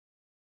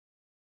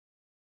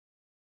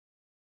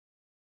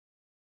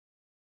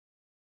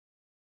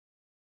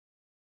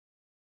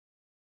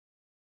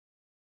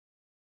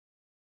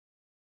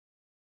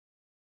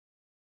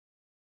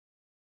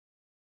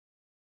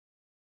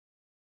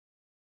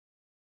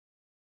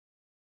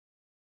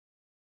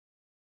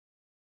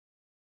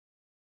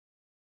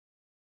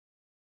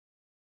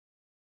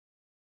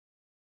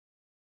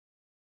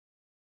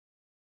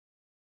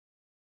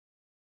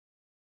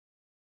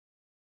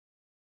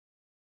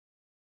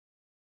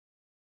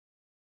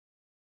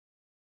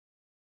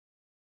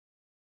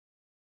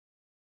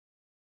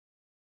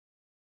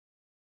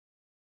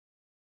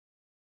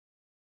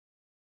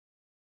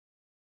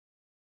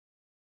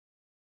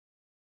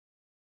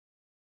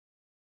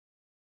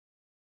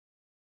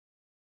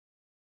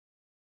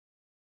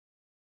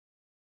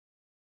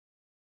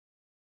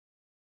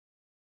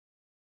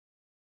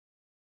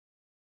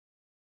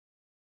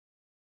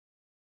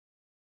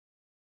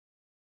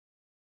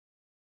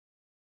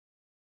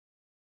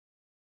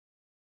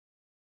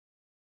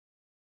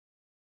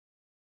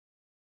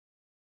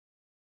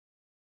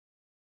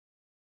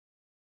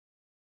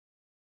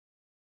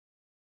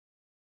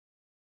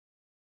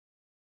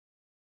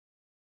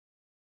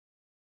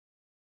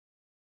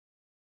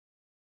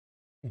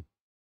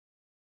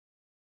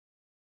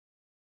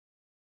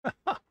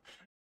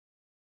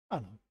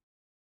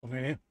I'm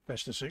in here,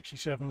 Festa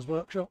 67's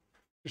workshop.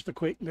 Just a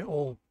quick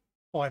little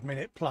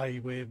 5-minute play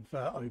with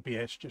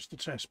OBS just to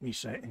test me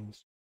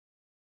settings.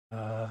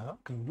 I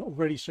can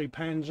already see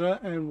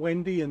Panzer and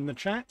Wendy in the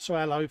chat, so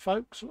hello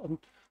folks. I'm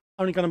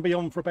only going to be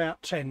on for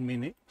about 10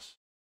 minutes.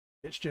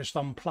 It's just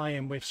I'm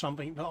playing with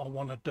something that I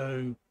want to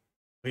do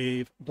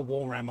with the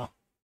Warhammer.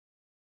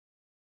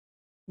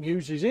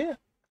 Muse is here.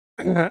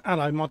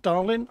 Hello my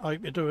darling, I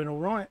hope you're doing all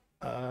right.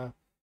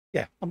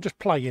 Yeah, I'm just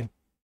playing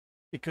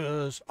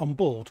because I'm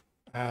bored.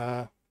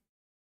 Sat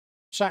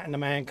in the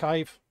man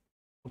cave.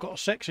 I've got a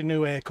sexy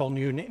new aircon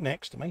unit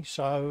next to me,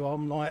 so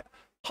I'm like,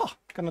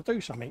 gonna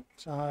do something.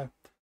 So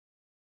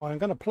I'm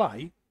gonna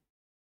play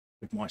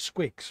with my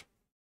squigs.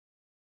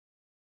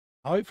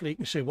 Hopefully you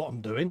can see what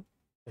I'm doing.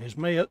 There's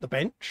me at the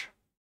bench,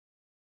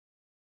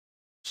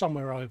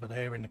 somewhere over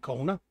there in the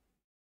corner,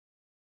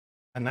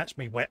 and that's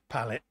me wet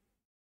pallet.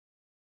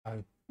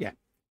 So yeah,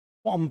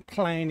 what I'm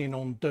planning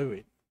on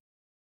doing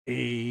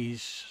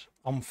is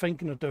I'm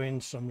thinking of doing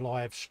some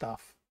live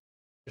stuff,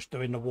 just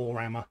doing the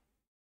Warhammer,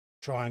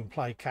 try and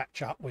play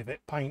catch up with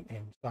it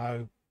painting.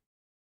 So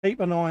keep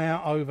an eye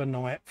out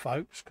overnight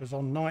folks, because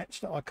on nights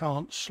that I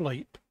can't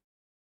sleep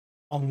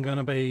I'm going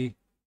to be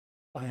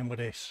playing with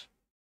this.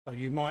 So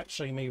you might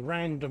see me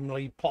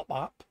randomly pop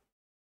up.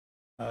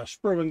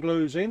 Sprue and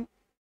Glue's in,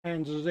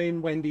 Panzer's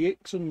in, Wendy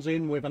Ixon's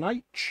in with an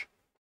H.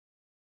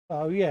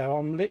 So yeah,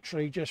 I'm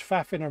literally just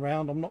faffing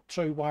around. I'm not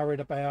too worried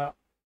about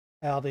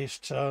how this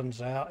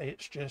turns out.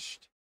 It's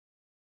just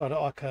so that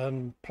I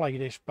can play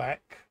this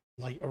back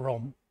later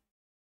on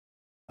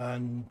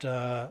and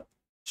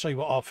see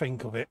what I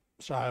think of it.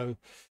 So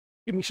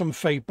give me some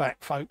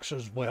feedback folks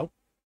as well.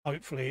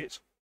 Hopefully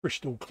it's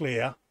crystal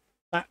clear.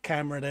 That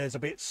camera there's a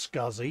bit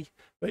scuzzy,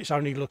 but it's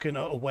only looking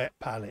at a wet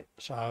palette,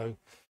 so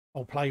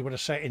I'll play with the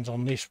settings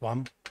on this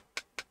one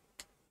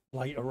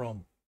later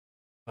on.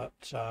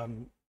 But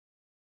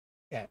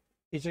yeah,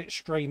 is it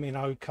streaming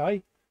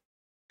okay?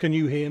 Can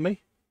you hear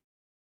me?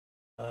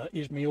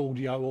 Is my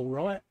audio all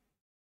right?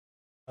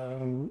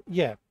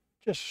 Yeah,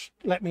 just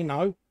let me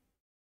know,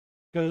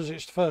 because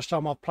it's the first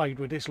time I've played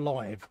with this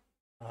live.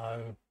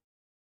 So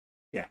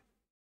yeah,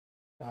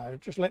 so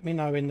just let me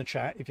know in the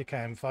chat if you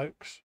can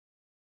folks.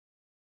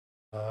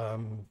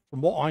 From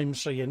what I'm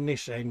seeing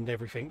this end,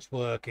 everything's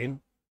working,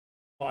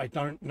 but I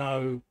don't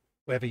know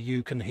whether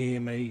you can hear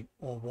me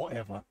or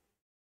whatever.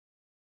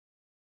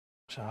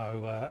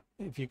 So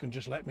if you can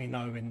just let me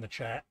know in the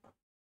chat.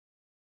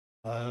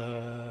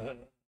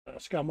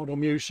 Scale Model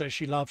Muse says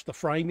she loves the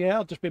frame. Yeah,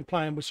 I've just been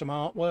playing with some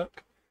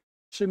artwork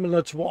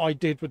similar to what I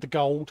did with the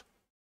gold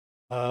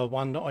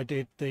one that I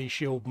did the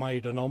Shield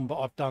Maiden on,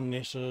 but I've done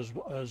this as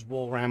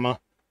Warhammer,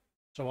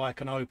 so I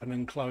can open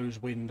and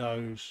close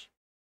windows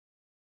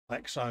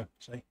like so.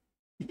 See?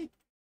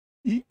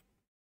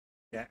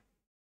 Yeah,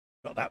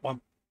 got that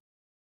one.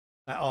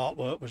 That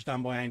artwork was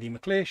done by Andy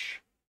McLeish.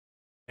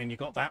 And you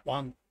got that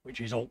one,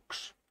 which is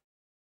Orcs.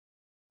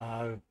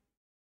 So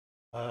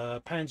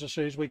Panzer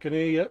says we can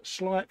hear you.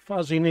 Slight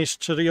fuzziness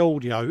to the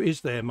audio,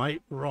 is there,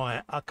 mate?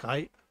 Right,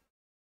 okay.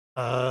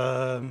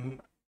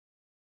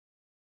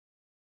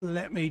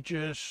 Let me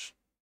just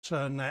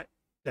turn that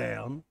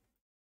down.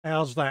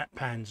 How's that,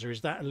 Panzer?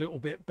 Is that a little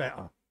bit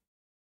better?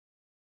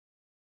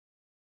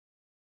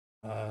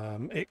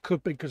 It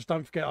could be, because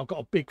don't forget I've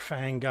got a big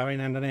fan going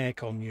and an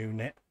aircon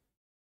unit.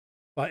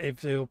 But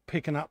if they're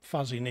picking up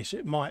fuzziness,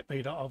 it might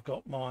be that I've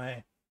got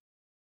my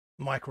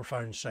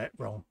microphone set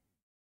wrong.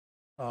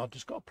 I've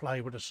just got to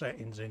play with the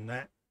settings in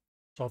that.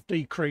 So I've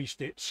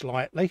decreased it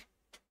slightly.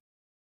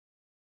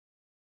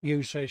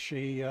 You says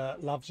she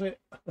loves it.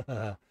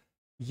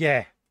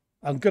 Yeah,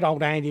 and good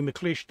old Andy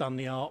McLeish done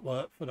the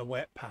artwork for the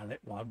wet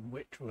palette one,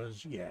 which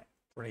was, yeah,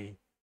 pretty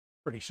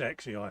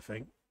sexy, I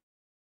think.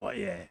 But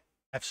yeah,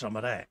 have some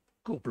of that.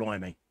 God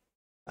blimey.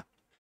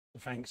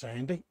 Thanks,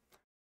 Andy.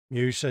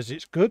 Muse says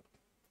it's good.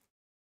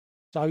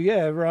 So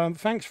yeah,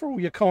 thanks for all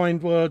your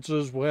kind words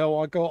as well.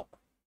 I got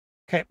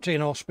kept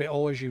in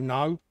hospital, as you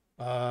know.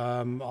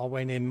 I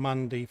went in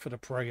Monday for the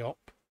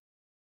pre-op,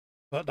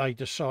 but they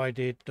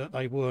decided that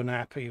they weren't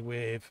happy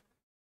with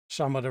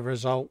some of the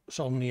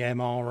results on the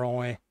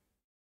MRI.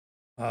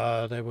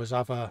 There was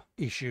other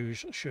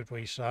issues, should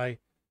we say.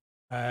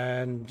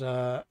 And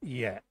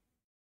yeah,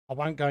 I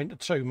won't go into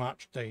too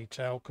much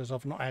detail because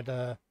I've not had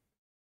a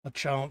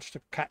chance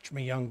to catch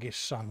my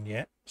youngest son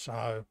yet.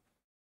 So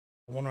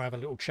I want to have a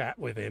little chat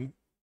with him,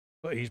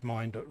 put his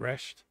mind at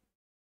rest,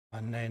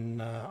 and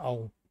then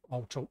I'll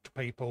talk to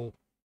people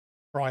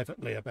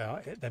privately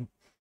about it. Then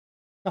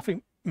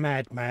nothing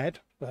mad,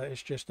 but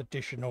it's just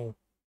additional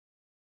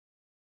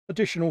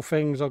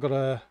things I've got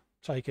to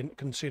take into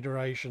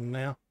consideration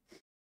now.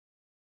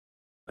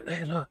 But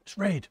there, look, it's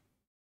red.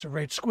 It's a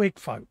red squig,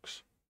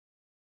 folks.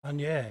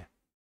 And yeah,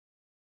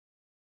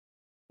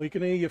 we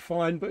can hear you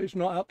fine, but it's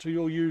not up to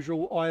your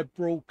usual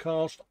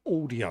iBroadcast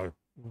audio.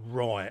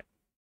 Right.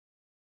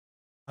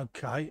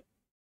 Okay.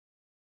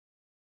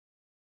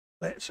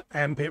 Let's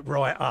amp it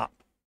right up.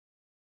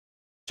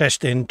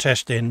 Testing,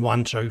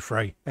 1, 2,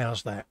 3.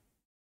 How's that?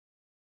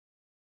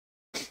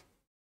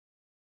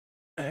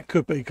 It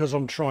could be because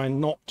I'm trying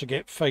not to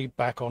get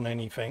feedback on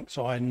anything,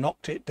 so I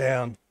knocked it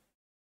down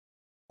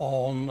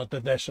on the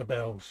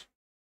decibels.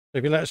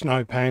 If you let us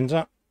know,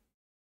 Panzer,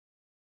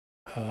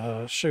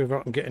 see if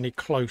I can get any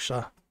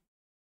closer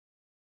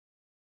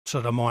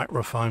to the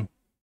microphone.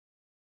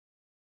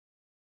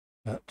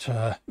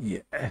 But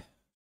yeah,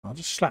 I'll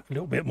just slap a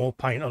little bit more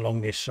paint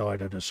along this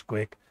side of the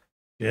squig.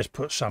 Just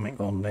put something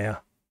on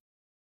there.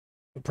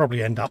 It'll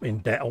probably end up in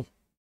Dettol,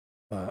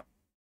 but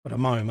for the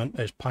moment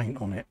there's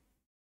paint on it.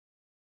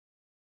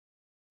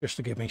 Just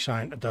to give me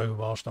something to do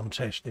whilst I'm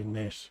testing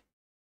this.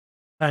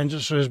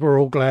 Panzer says, we're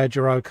all glad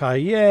you're okay.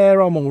 Yeah,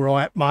 I'm all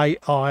right, mate.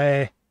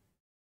 I've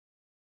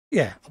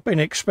been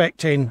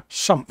expecting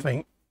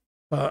something,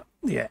 but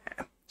yeah,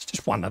 it's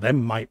just one of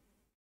them, mate.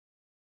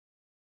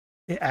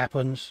 It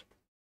happens.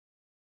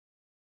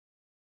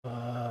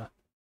 Like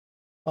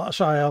I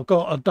say, I've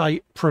got a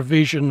date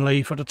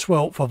provisionally for the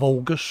 12th of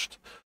August.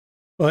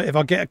 But if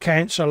I get a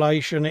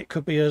cancellation, it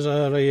could be as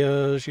early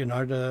as, you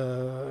know,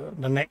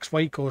 the next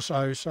week or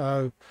so.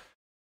 So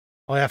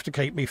I have to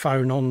keep my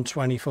phone on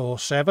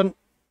 24/7.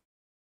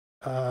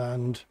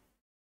 And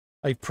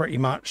they've pretty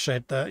much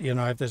said that, you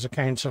know, if there's a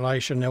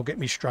cancellation, they'll get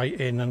me straight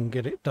in and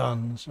get it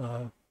done.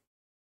 So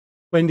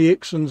Wendy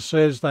Ixon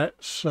says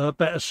that's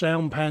better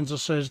sound. Panzer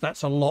says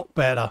that's a lot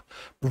better.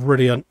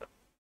 Brilliant.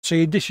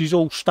 See, this is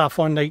all stuff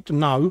I need to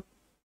know.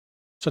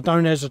 So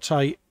don't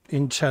hesitate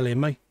in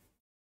telling me.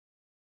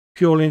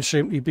 Purely and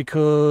simply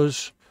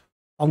because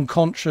I'm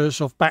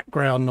conscious of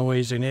background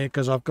noise in here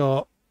because I've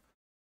got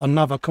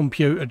another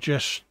computer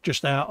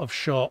just out of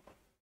shot.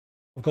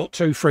 I've got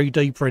 2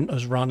 3D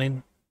printers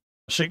running,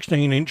 a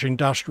 16-inch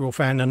industrial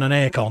fan and an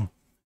aircon.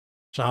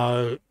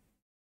 So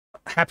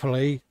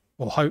happily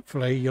or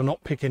hopefully you're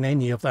not picking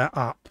any of that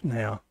up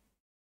now.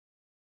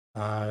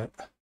 I'm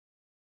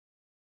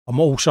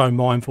also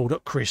mindful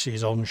that Chris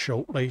is on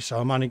shortly, so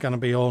I'm only going to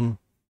be on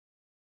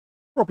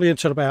probably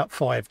until about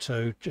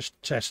 5:02 just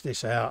to test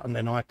this out, and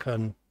then I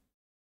can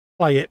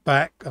play it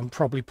back and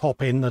probably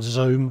pop in the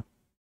Zoom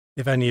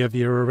if any of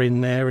you are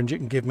in there, and you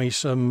can give me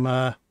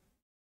some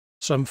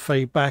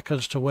feedback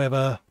as to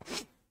whether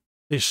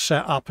this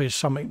setup is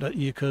something that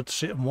you could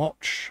sit and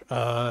watch.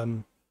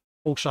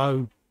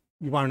 Also,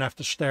 you won't have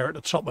to stare at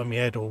the top of my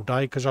head all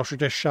day because I should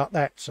just shut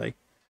that, see.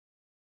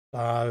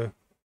 So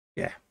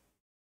yeah,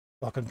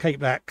 I can keep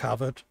that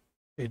covered.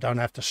 You don't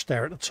have to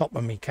stare at the top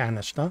of my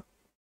canister.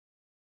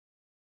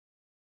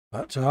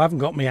 But I haven't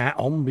got my hat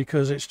on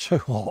because it's too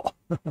hot.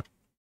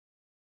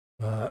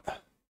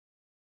 But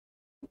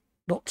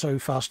not too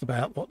fussed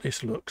about what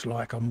this looks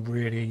like. I'm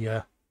really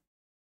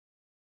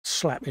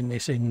slapping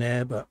this in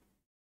there, but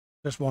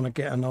just want to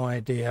get an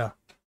idea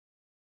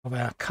of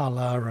how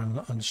colour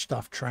and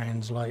stuff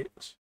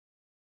translates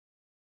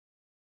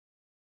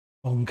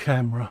on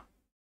camera.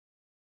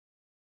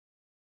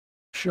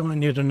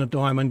 Shinier than a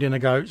diamond in a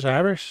goat's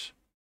Harris.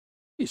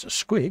 It's a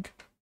squig.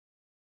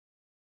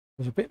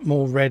 There's a bit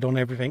more red on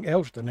everything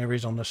else than there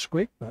is on the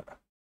squig, but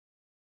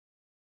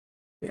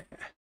yeah.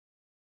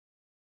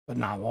 But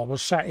no, I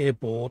was sat here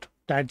bored.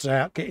 Dad's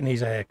out getting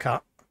his hair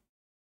cut.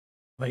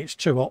 I mean, it's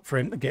too hot for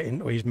him to get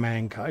into his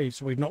man cave,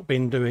 so we've not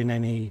been doing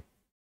any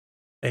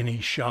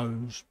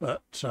shows.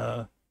 But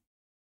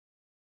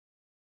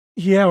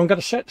yeah, I'm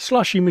going to set the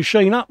slushy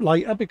machine up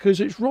later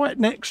because it's right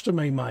next to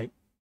me, mate.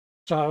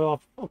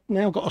 So I've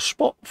now got a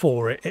spot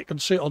for it. It can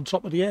sit on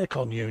top of the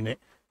aircon unit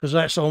because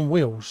that's on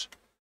wheels.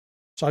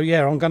 So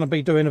yeah, I'm going to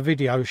be doing a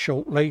video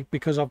shortly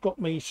because I've got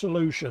me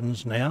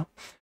solutions now.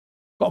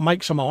 Got to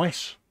make some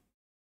ice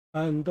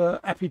and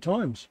happy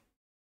times.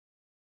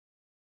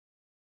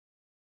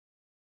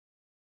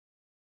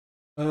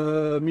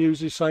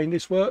 Muse is saying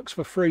this works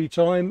for free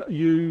time.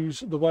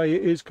 Use the way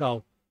it is,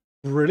 Carl.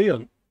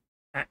 Brilliant.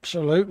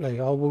 Absolutely.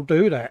 I will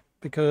do that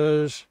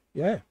because,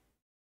 yeah.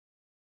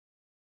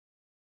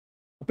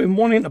 I've been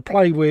wanting to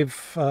play with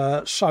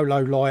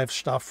solo live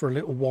stuff for a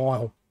little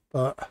while,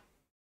 but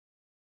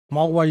I'm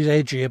always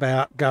edgy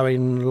about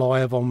going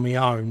live on my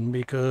own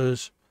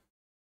because,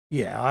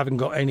 yeah, I haven't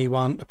got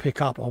anyone to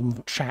pick up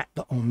on chat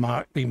that I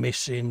might be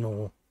missing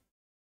or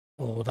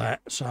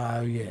that.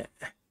 So, yeah.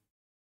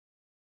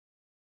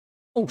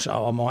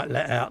 Also, I might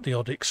let out the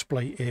odd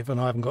expletive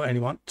and I haven't got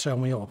anyone to tell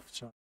me off.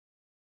 So,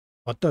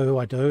 if I do,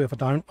 I do. If I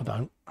don't, I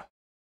don't.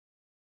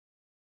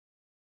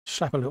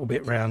 Slap a little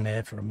bit round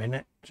there for a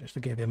minute just to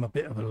give him a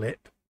bit of a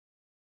lip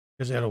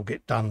because they'll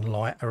get done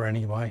lighter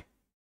anyway.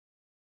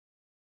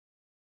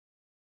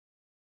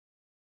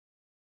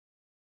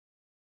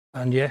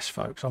 And yes,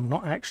 folks, I'm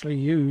not actually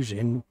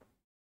using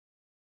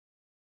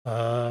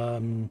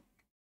a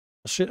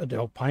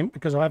Citadel paint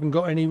because I haven't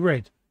got any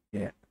red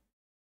yet.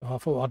 So I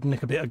thought I'd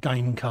nick a bit of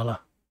game colour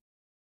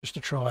just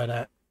to try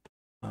that.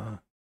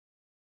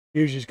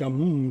 Usually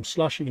gone,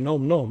 slushy,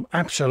 nom nom.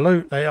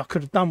 Absolutely, I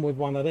could have done with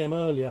one of them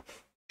earlier.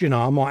 You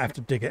know, I might have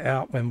to dig it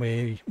out when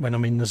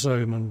I'm in the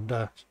Zoom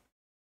and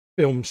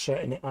film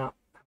setting it up.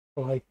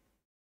 Play.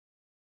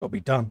 Got to be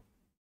done.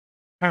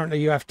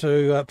 Apparently you have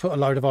to put a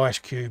load of ice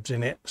cubes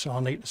in it, so I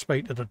need to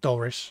speak to the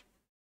Doris,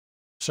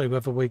 see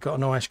whether we got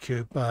an ice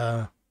cube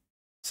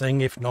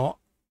thing. If not,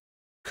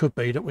 could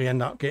be that we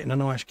end up getting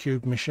an ice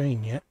cube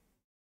machine yet.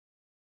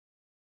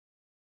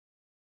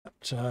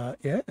 But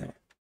yeah,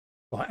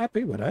 quite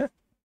happy with that.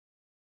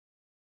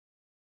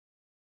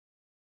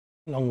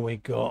 How long we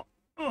got?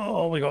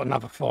 Oh, we got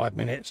another 5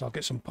 minutes. I'll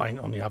get some paint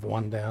on the other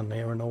one down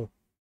there and all.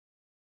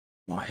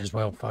 Might as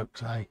well,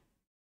 folks, eh?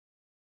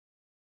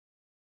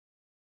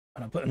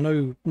 And I put a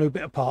new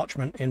bit of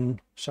parchment in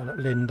so that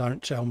Lynn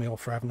don't tell me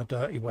off for having a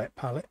dirty wet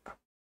palette.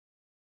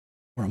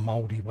 Or a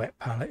mouldy wet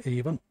palette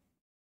even.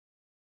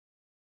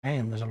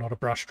 And there's a lot of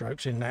brush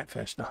strokes in that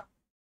festa.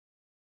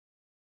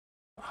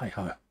 Hey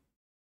ho.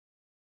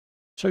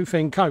 2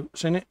 thin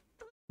coats in it.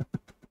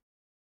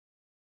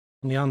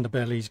 And the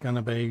underbelly's going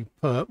to be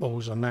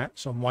purples and that,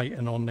 so I'm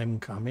waiting on them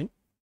coming.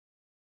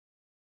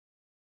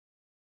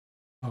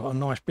 I've got a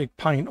nice big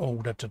paint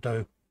order to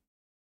do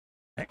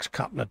next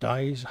couple of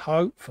days.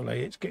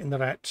 Hopefully it's getting to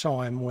that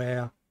time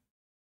where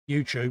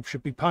YouTube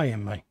should be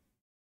paying me.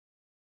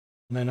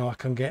 And then I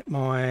can get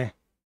my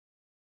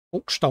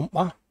hook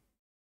stomper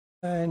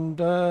and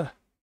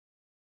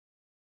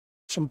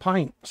some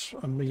paints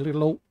and my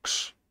little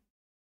hooks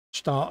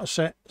starter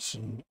sets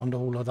and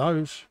all of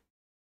those.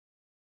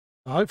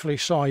 Hopefully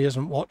Si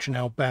isn't watching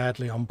how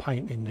badly I'm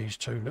painting these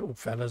 2 little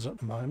fellas at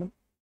the moment.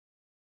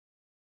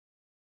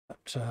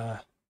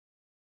 But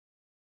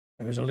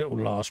it was a little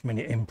last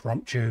minute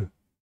impromptu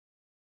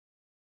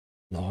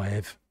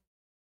live.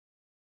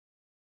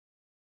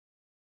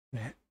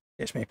 Yeah,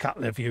 gets me a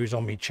couple of views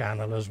on my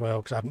channel as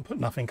well, because I haven't put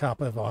nothing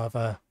up.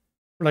 I've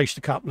released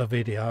a couple of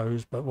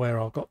videos, but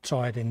where I got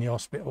tied in the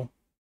hospital,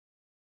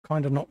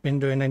 kind of not been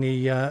doing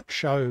any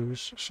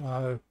shows,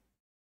 so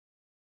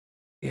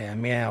yeah,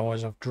 my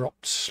hours have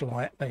dropped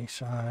slightly,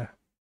 so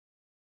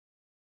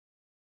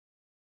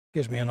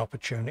gives me an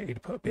opportunity to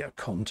put a bit of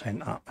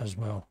content up as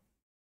well.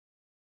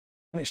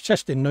 And it's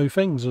testing new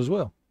things as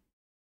well.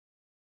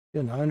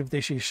 You know, and if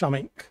this is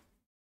something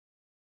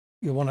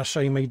you want to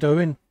see me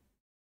doing,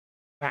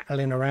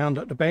 battling around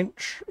at the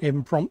bench,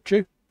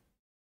 impromptu,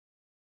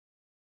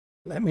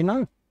 let me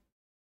know.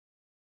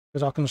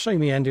 Because I can see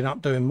me ending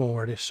up doing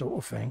more of this sort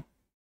of thing.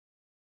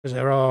 Because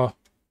there are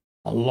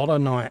a lot of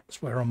nights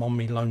where I'm on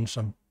me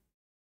lonesome.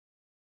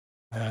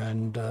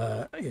 And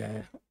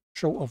yeah,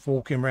 short of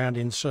walking around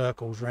in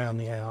circles around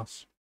the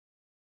house,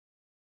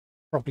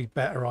 probably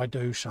better I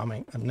do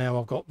something. And now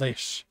I've got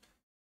this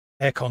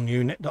aircon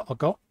unit that I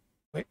got,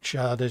 which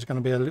there's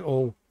going to be a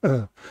little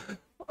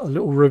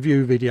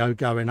review video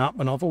going up,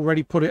 and I've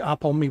already put it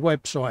up on my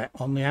website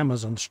on the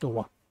Amazon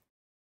store.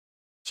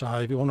 So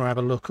if you want to have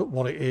a look at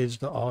what it is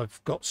that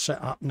I've got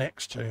set up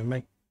next to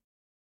me,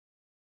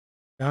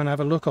 go and have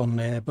a look on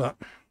there. But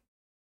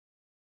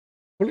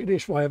put it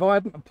this way, if I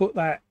hadn't put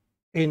that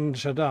in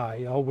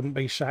today, I wouldn't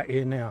be sat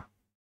here now,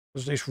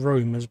 because this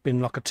room has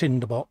been like a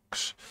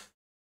tinderbox,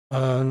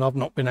 and I've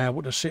not been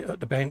able to sit at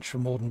the bench for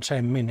more than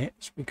 10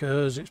 minutes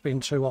because it's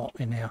been too hot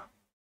in here.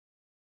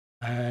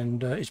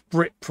 And it's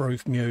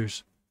Brit-proof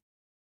news.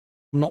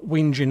 I'm not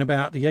whinging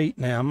about the heat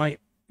now, mate,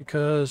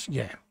 because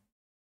yeah,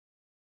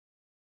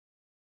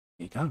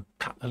 there you go,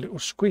 couple of little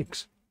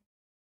squigs.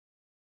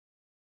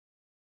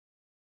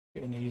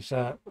 Getting these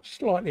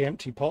slightly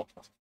empty pot,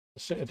 the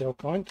Citadel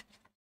kind.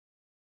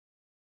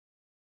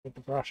 Get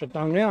the brush of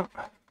dung out.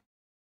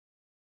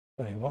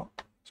 Tell you what,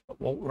 it's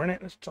got water in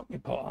it. Let's top my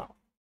pot up.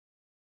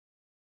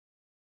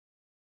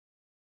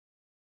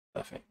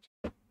 Perfect.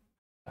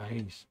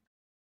 Nice.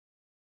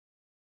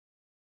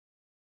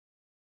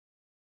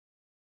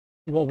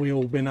 What we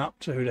all been up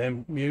to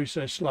then? Muse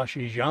says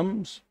slushies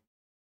yums.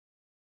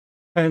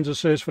 Panzer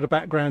says for the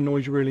background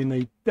noise you really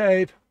need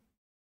dead.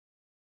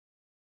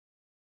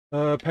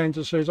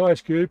 Panzer says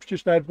ice cubes,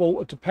 just add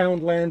water to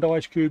Poundland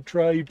ice cube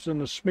trades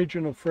and a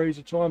smidgen of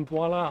freezer time,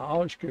 voila,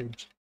 ice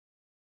cubes.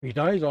 3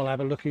 days I'll have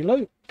a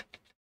looky-loo.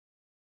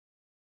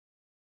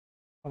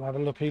 I'll have a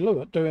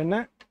looky-loo at doing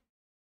that.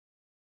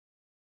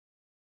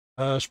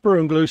 Sprue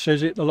and Glue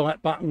says hit the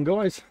like button,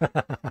 guys.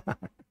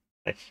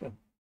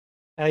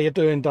 How you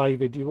doing,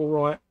 David? You all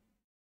right?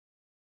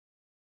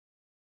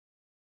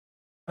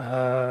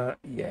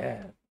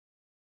 Yeah.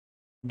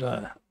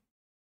 And,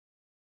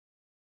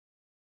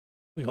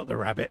 we got the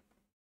rabbit.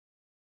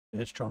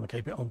 It's trying to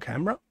keep it on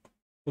camera.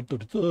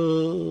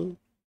 Do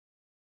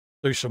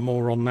some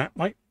more on that,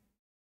 mate.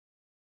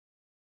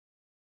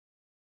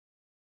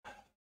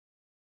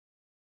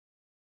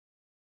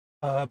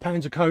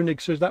 Panzer Koenig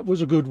says that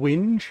was a good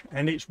whinge,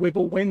 and it's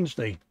Wibble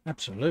Wednesday.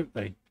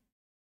 Absolutely.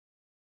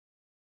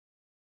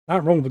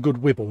 Nothing wrong with a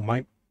good wibble,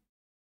 mate.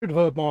 Should have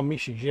heard my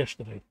missus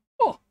yesterday.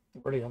 Oh,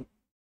 brilliant.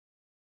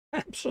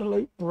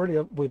 Absolute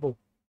brilliant wibble.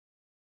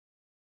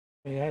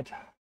 He had.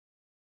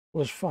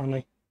 Was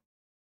funny.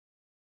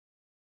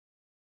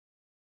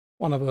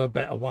 One of her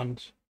better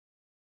ones.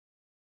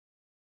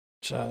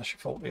 So she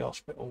thought the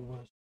hospital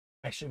was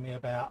messing me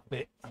about a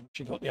bit, and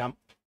she got the hump.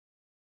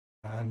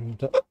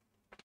 And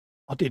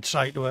I did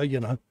say to her, you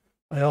know,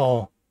 they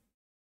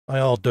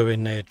are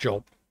doing their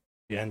job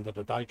at the end of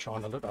the day,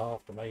 trying to look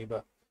after me,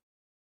 but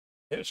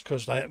it was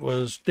because that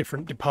was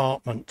different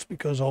departments,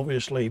 because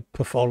obviously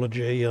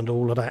pathology and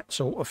all of that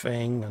sort of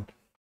thing, and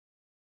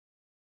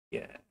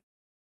yeah,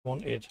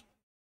 wanted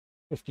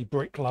 50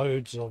 brick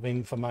loads of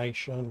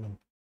information and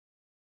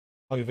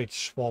COVID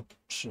swabs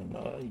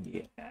and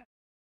yeah,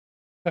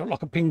 felt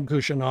like a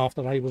pincushion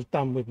after they was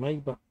done with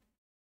me, but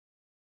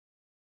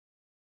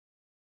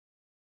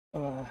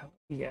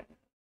yeah.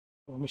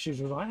 Well,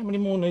 Mrs. was like, how many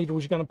more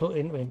needles are you going to put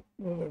into him?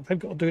 Well, they've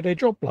got to do their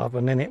job, love.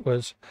 And then it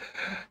was,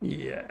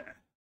 yeah.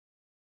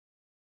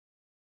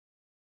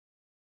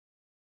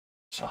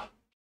 So,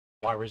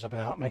 worries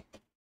about me.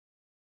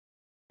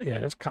 Yeah,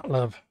 there's a couple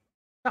of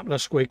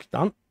squigs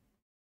done.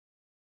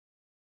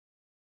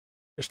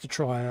 Just to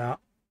try out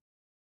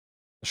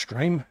the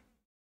stream.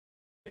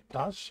 It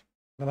does.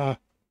 I'm going to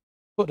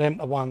put them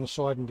to one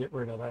side and get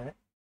rid of that.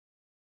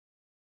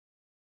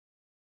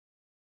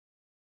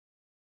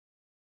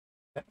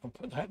 I'll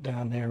put that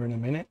down there in a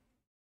minute.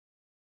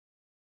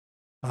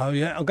 Oh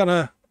yeah, I'm going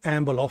to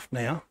amble off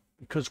now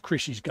because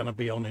Chris is going to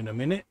be on in a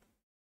minute.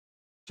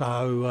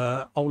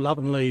 So I'll love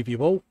and leave you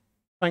all.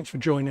 Thanks for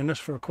joining us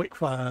for a quick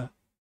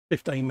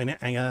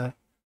 15-minute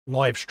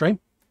live stream.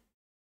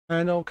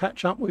 And I'll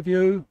catch up with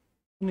you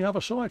on the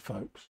other side,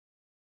 folks.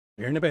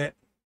 See you in a bit.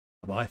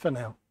 Bye for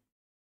now.